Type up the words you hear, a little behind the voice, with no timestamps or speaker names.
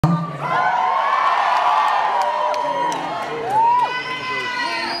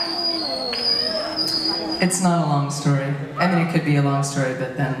It's not a long story. I mean, it could be a long story,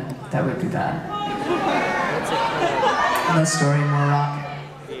 but then that would be bad. Less story, more rock.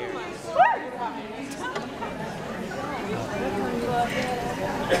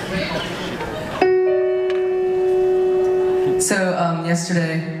 So,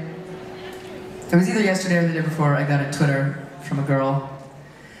 yesterday, it was either yesterday or the day before, I got a Twitter from a girl.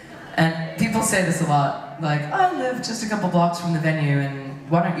 And people say this a lot, like, I live just a couple blocks from the venue, and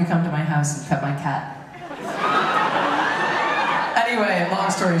why don't you come to my house and pet my cat? Anyway, long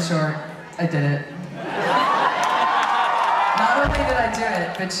story short, I did it. Not only did I do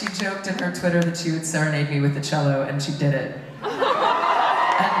it, but she joked in her Twitter that she would serenade me with the cello, and she did it.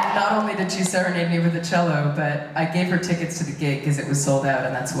 And not only did she serenade me with the cello, but I gave her tickets to the gig because it was sold out,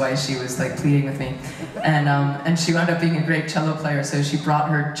 and that's why she was like pleading with me. And she wound up being a great cello player, so she brought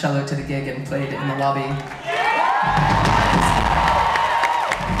her cello to the gig and played in the lobby.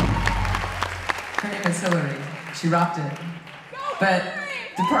 Her name is Hillary. She rocked it. But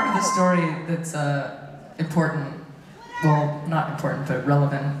the part of the story that's important, well, not important, but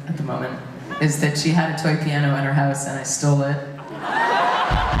relevant at the moment, is that she had a toy piano in her house and I stole it.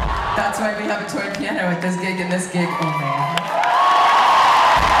 That's why we have a toy piano at this gig and this gig only.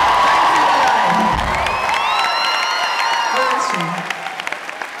 Where is she?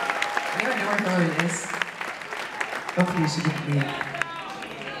 Anyone know where Hillary is? Hopefully she didn't leave.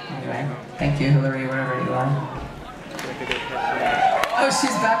 Anyway, thank you, Hillary, wherever you are. Oh,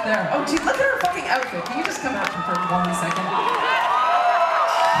 she's back there. Oh, gee, look at her fucking outfit. Can you just come out for 1 second?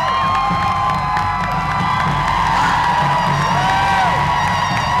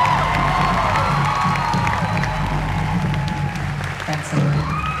 Thanks, Hillary.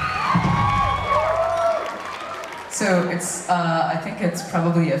 So it's, I think it's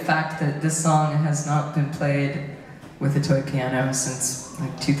probably a fact that this song has not been played with a toy piano since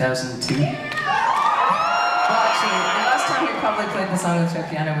like 2002. Well, actually, the last time we probably played the song with a toy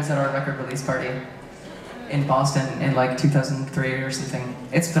piano was at our record release party in Boston in like 2003 or something.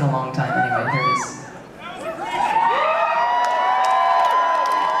 It's been a long time anyway, here it is.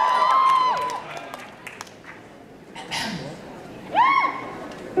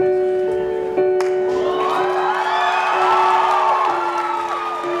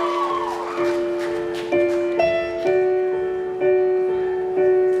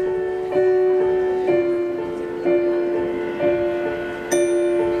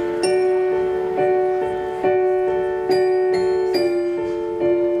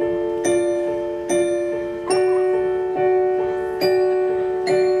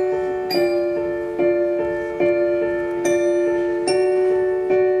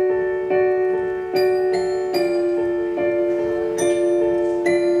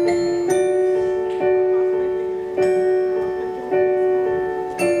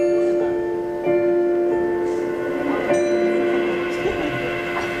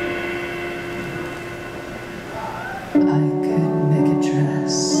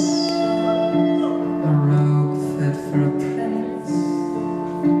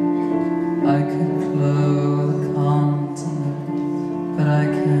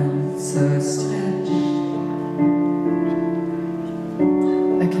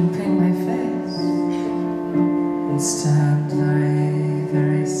 Stand very,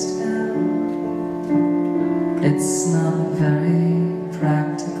 very still. It's not very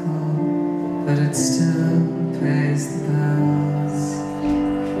practical, but it still pays the bills.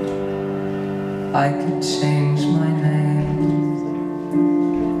 I could change my name,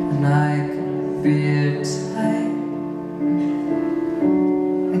 and I could be a type.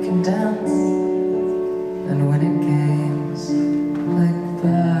 I can dance and win at games like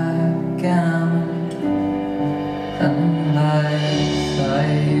backgammon. And I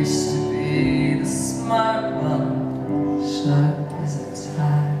used to be the smart one, sharp as a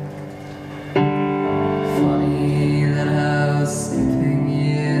tack. Funny that how skipping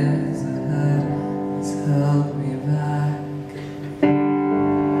years ahead has held me back.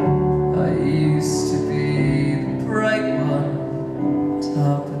 I used to be the bright one,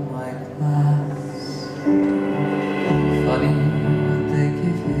 top of my class. Funny what they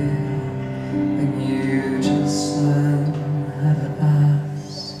give you when you just how to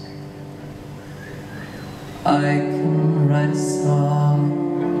ask. I can write a song,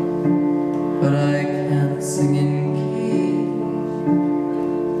 but I can't sing in key.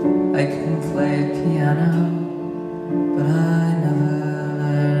 I can play piano, but I never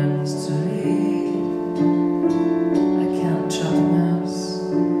learned to read. I can't chop a mouse,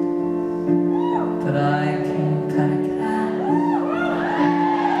 but I can pet a cat.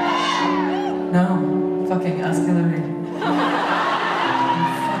 No, fucking ask Hillary.